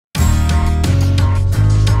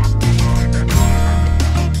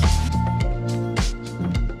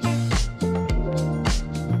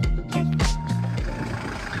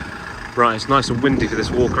Right, it's nice and windy for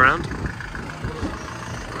this walk around.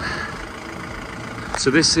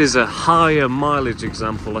 So this is a higher mileage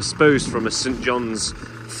example, I suppose, from a St John's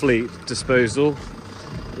fleet disposal.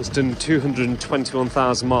 It's done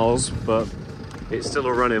 221,000 miles, but it's still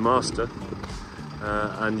a Renault Master.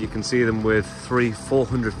 And you can see them with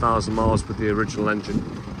 400,000 miles with the original engine.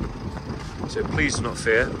 So please do not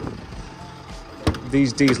fear.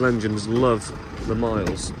 These diesel engines love the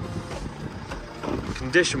miles.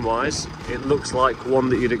 Condition-wise, it looks like one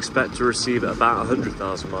that you'd expect to receive at about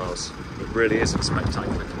 100,000 miles. It really is in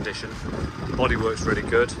spectacular condition. The bodywork's really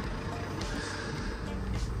good.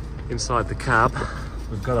 Inside the cab,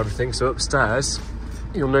 we've got everything. So upstairs,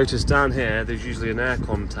 you'll notice down here, there's usually an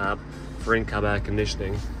aircon tab for in-cab air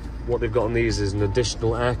conditioning. What they've got on these is an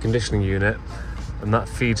additional air conditioning unit, and that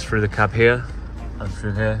feeds through the cab here and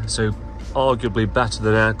through here. So arguably better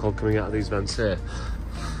than aircon coming out of these vents here.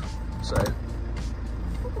 So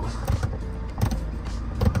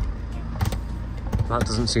that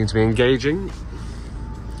doesn't seem to be engaging.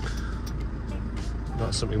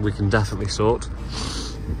 That's something we can definitely sort.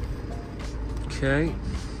 Okay,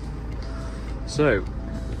 so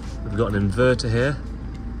we've got an inverter here.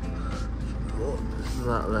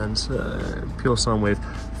 That then, so pure sine wave,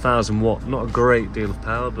 1000 watt, not a great deal of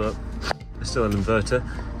power, but it's still an inverter.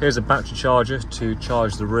 Here's a battery charger to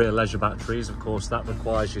charge the rear leisure batteries. Of course, that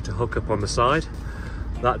requires you to hook up on the side.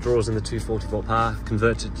 That draws in the 240 volt power,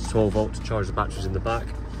 converts it to 12 volt to charge the batteries in the back.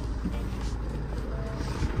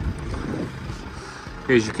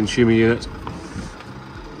 Here's your consumer unit.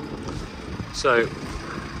 So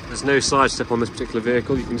there's no side step on this particular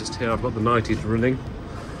vehicle. You can just hear I've got the 90s running,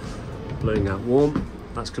 blowing out warm.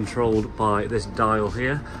 That's controlled by this dial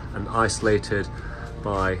here and isolated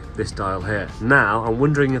by this dial here. Now I'm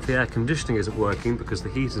wondering if the air conditioning isn't working because the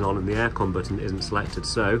heat is on and the aircon button isn't selected.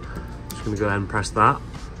 So I'm just going to go ahead and press that,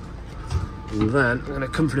 and then I'm going to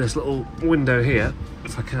come through this little window here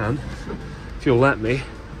if I can, if you'll let me.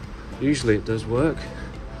 Usually it does work.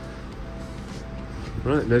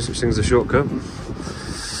 Right, no such thing as a shortcut.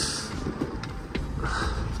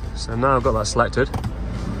 So now I've got that selected,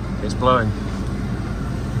 it's blowing.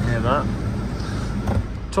 You hear that?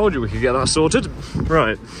 Told you we could get that sorted.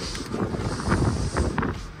 Right.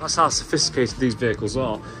 That's how sophisticated these vehicles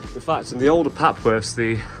are. In fact, in the older Papworths,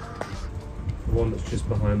 the one that's just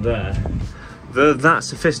behind there, they're that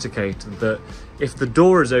sophisticated that if the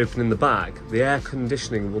door is open in the back, the air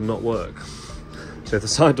conditioning will not work. So if the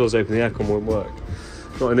side door's open, the aircon won't work.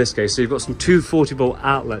 Not in this case. So you've got some 240 volt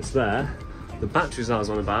outlets there. The batteries I was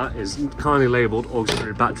on about is kindly labelled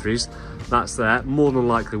auxiliary batteries. That's there. More than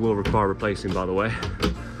likely will require replacing, by the way.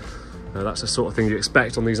 That's the sort of thing you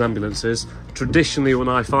expect on these ambulances. Traditionally, when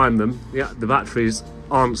I find them, the batteries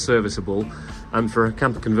aren't serviceable. And for a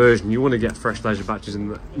camper conversion, you want to get fresh leisure batteries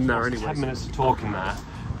in there anyway. 10 minutes of talking there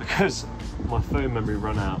because my phone memory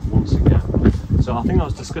ran out once again. So I think I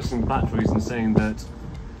was discussing batteries and saying that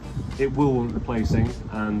it will want replacing,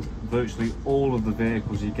 and virtually all of the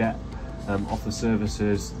vehicles you get off the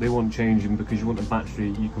services, they want changing because you want a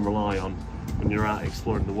battery you can rely on when you're out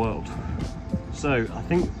exploring the world. So I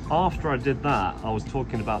think after I did that, I was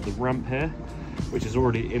talking about the ramp here, which is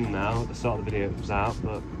already in now. At the start of the video it was out,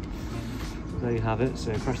 but there you have it.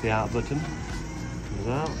 So press the out button, comes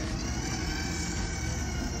out.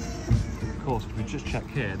 And of course, if we just check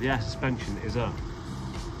here, the air suspension is up.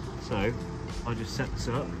 So I just set this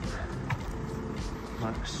up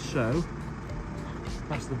like so.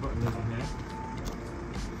 Press the button over here.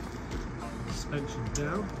 Suspension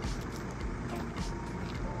down.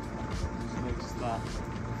 Just notice that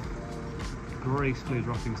gracefully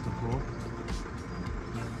dropping to the floor.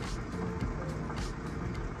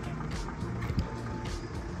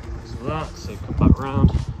 So come back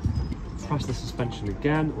round, press the suspension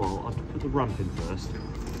again. Well, I have to put the ramp in first.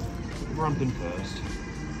 Put the ramp in first.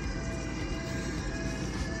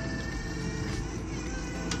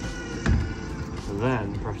 And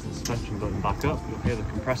then press the suspension button back up. You'll hear the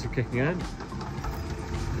compressor kicking in.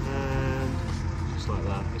 And just like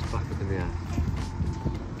that, it's back up in the air.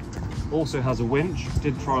 Also has a winch.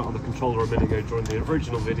 Did try it on the controller a minute ago during the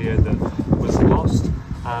original video that was lost,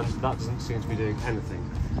 and that doesn't seem to be doing anything.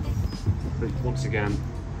 But once again,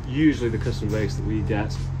 usually the custom base that we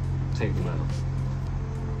get, take them out.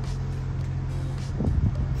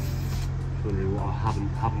 Wondering what I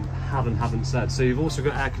haven't said. So you've also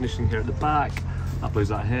got air conditioning here at the back. That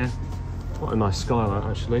blows out here. Quite a nice skylight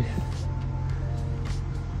actually.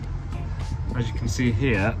 As you can see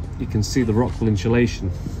here, you can see the Rockwool insulation.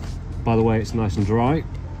 By the way, it's nice and dry.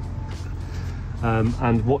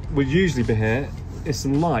 And what would usually be here is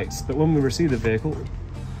some lights, but when we receive the vehicle,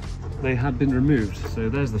 they had been removed. So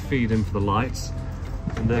there's the feed in for the lights,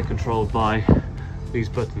 and they're controlled by these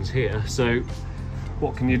buttons here. So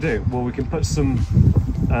what can you do? Well, we can put some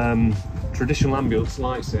traditional ambulance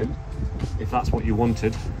lights in if that's what you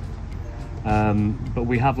wanted, but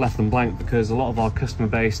we have left them blank because a lot of our customer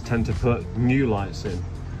base tend to put new lights in,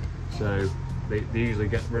 so they usually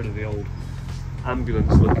get rid of the old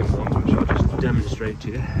ambulance looking ones, which I'll just demonstrate to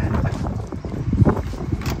you.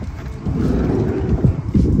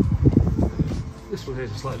 This one here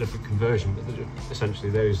is a slightly different conversion, but they're essentially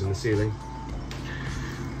those in the ceiling.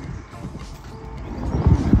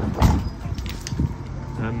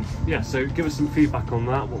 Yeah, so give us some feedback on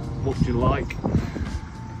that. What would you like?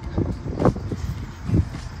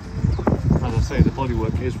 As I say, the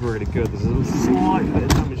bodywork is really good. There's a slight bit of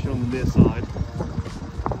damage on the near side.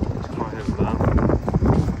 Just quite heavy that.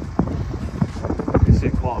 You can see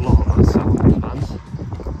quite a lot of that set on these vans.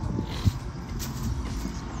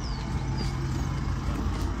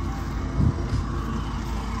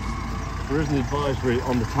 There is an advisory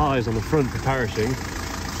on the tyres on the front for perishing.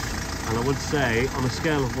 And I would say, on a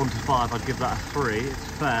scale of 1 to 5, I'd give that a 3.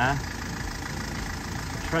 It's fair.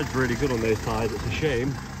 The tread's really good on those tyres, it's a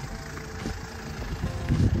shame.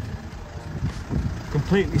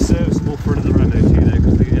 Completely serviceable for another MOT though,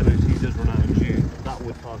 because the MOT does run out in June. That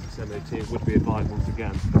would pass this MOT, it would be advised once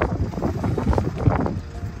again.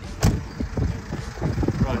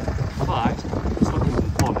 Right, but let's look into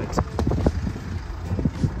the bonnet.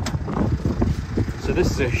 So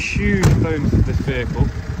this is a huge bonus of this vehicle.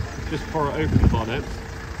 Just before I open the bonnet,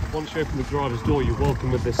 once you open the driver's door, you're welcome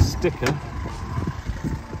with this sticker.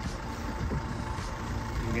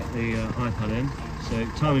 You can get the iPad in. So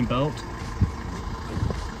timing belt,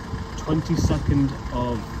 22nd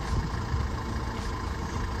of,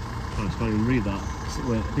 I can't even read that.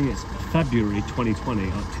 I think it's February 2020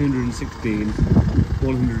 at 216,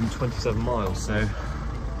 127 miles. So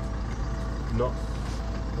not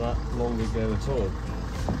that long ago at all.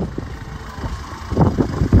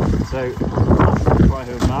 So that's right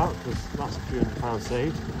here about, because that's £300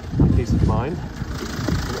 saved, peace of mind.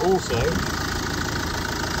 And also,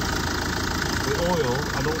 the oil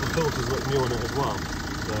and all the filters look new on it as well.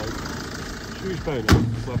 So, huge bonus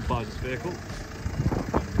if whoever buys this vehicle.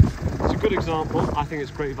 It's a good example. I think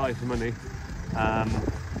it's great value for money.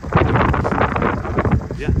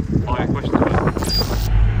 Yeah, buy a question.